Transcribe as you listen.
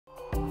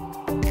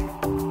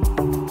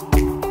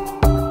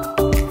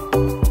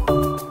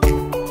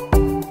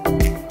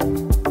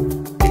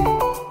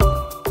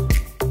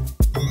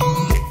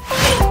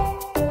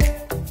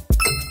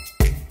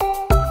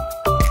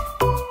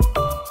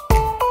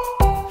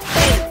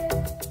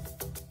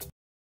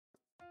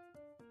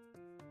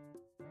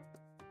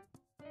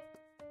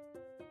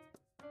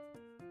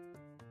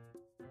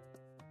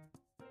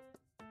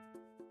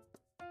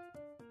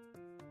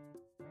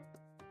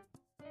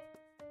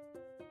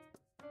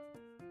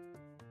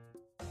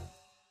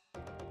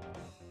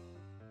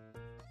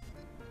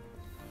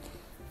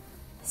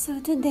So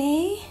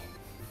today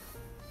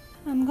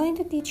I'm going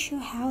to teach you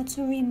how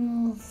to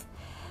remove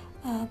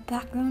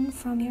background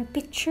from your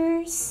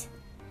pictures,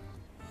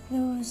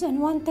 those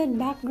unwanted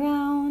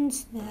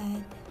backgrounds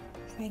that,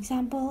 for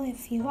example,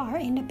 if you are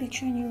in a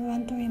picture and you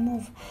want to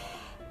remove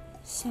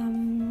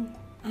some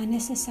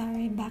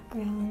unnecessary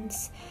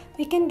backgrounds,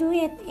 we can do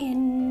it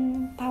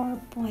in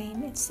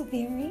PowerPoint. It's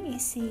very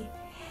easy.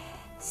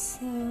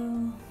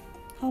 So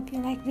hope you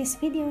like this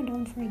video.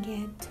 Don't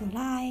forget to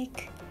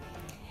like,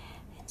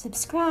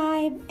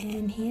 subscribe,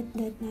 and hit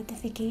that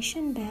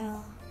notification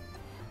bell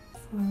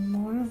for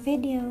more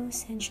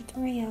videos and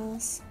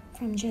tutorials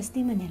from Just the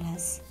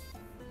Manilas.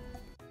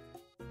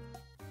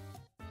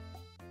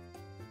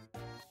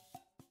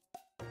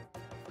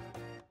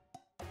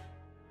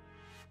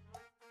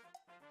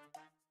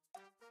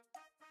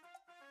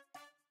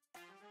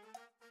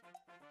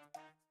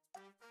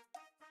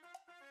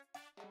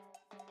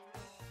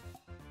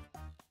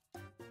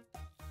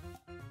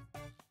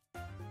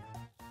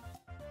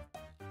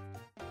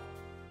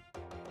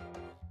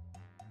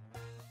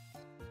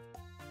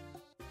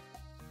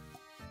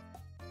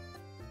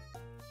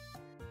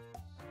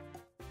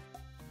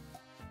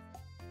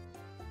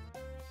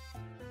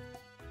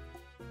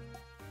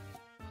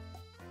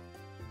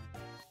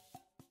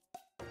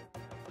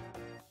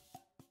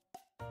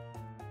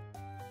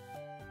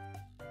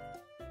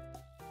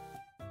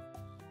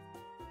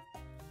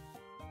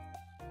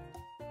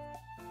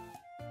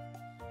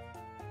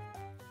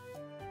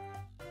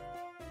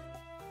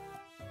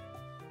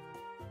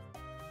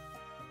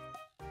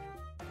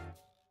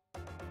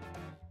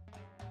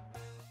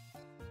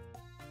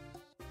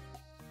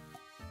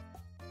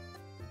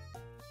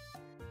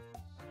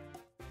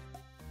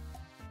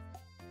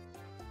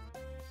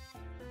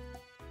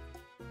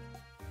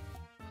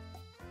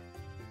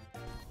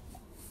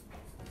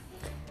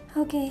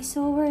 Okay,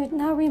 so we're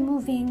now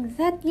removing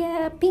that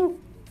pink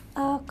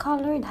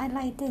colored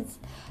highlighted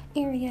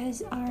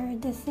areas are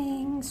the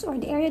things or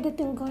the area that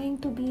are going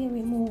to be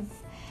removed.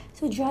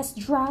 So just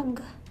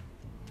drag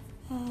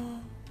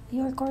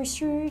your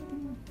cursor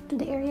to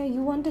the area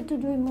you wanted to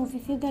remove.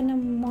 If you're gonna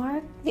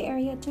mark the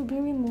area to be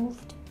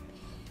removed,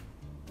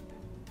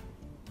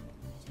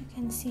 as you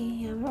can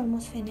see, we're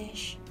almost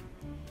finished.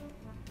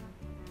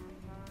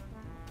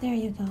 There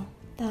you go,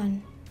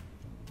 done.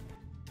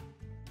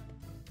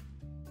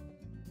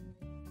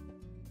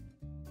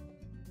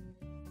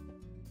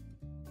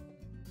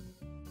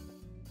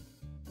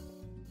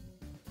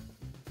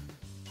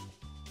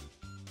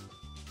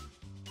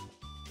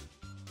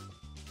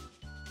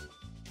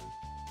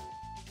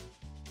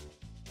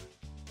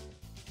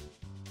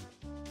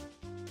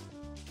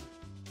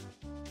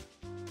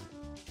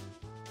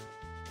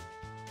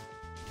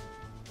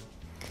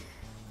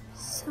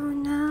 So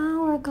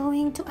now we're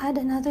going to add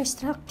another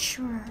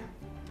structure.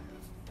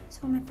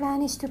 So my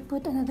plan is to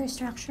put another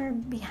structure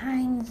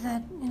behind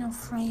that,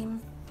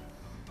 frame.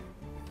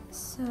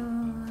 So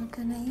we're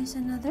gonna use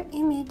another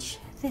image,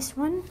 this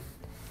one.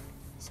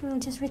 So we'll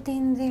just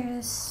retain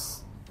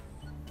this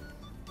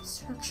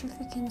structure, if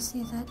you can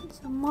see that.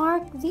 So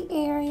mark the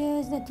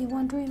areas that you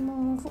want to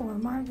remove, or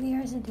mark the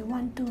areas that you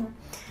want to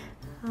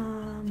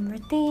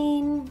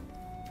retain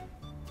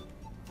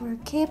or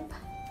keep.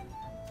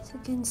 So you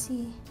can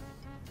see.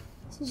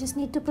 So you just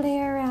need to play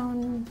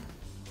around,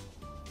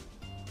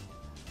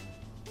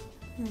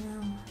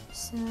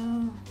 so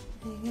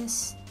I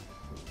guess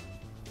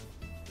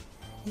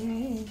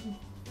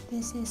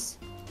this is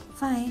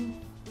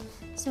fine.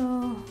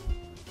 So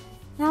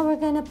now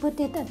we're gonna put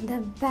it at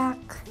the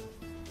back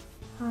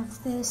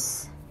of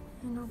this,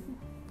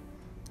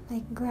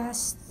 like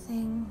grass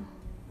thing.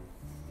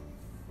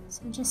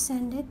 So just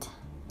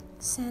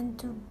send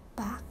to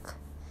back.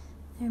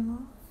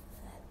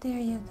 There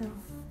you go.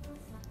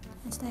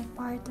 It's like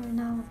part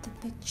now of the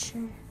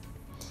picture.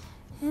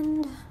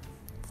 And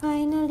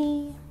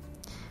finally,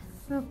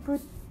 we'll put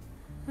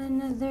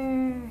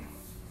another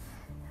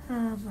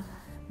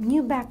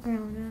new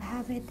background. I'll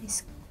have it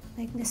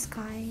like the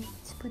sky.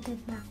 Let's put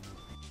it back.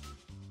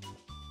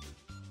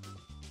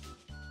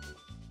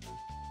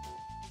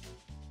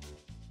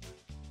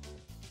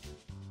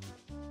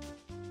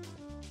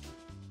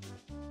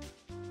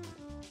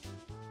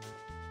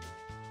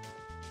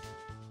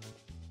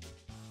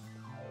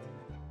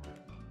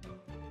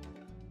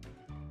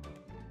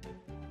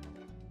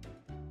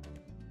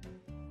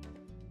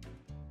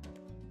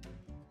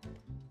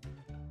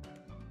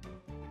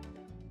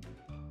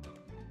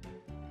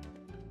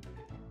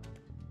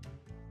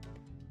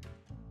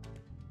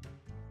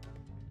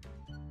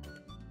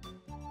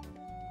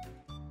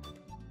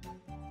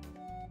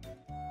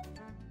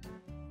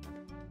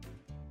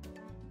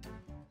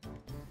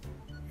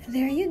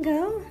 there you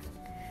go.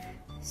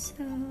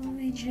 So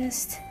we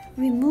just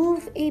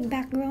remove a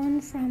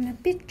background from a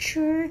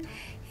picture,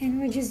 and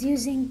we're just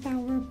using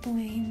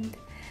PowerPoint.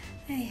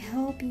 I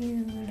hope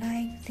you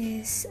like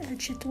this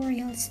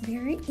tutorial. It's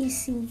very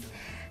easy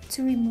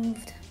to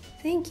remove.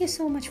 Thank you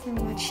so much for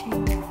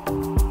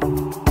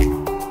watching.